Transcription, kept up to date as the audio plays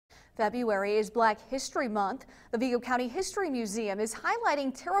February is Black History Month. The Vigo County History Museum is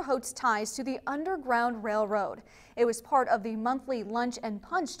highlighting Terre Haute's ties to the Underground Railroad. It was part of the monthly Lunch and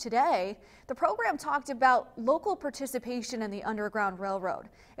Punch today. The program talked about local participation in the Underground Railroad.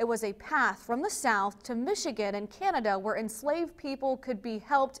 It was a path from the South to Michigan and Canada where enslaved people could be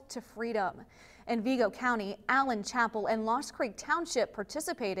helped to freedom. In Vigo County, Allen Chapel and Lost Creek Township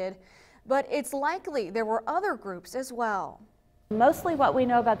participated, but it's likely there were other groups as well. Mostly what we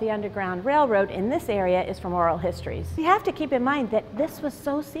know about the Underground Railroad in this area is from oral histories. You have to keep in mind that this was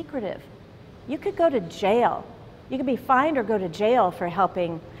so secretive. You could go to jail. You could be fined or go to jail for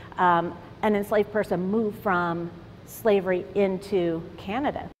helping an enslaved person move from slavery into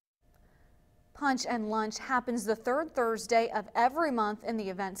Canada. Punch and Lunch happens the third Thursday of every month in the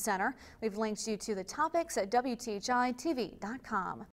Event Center. We've linked you to the topics at WTHI-TV.com.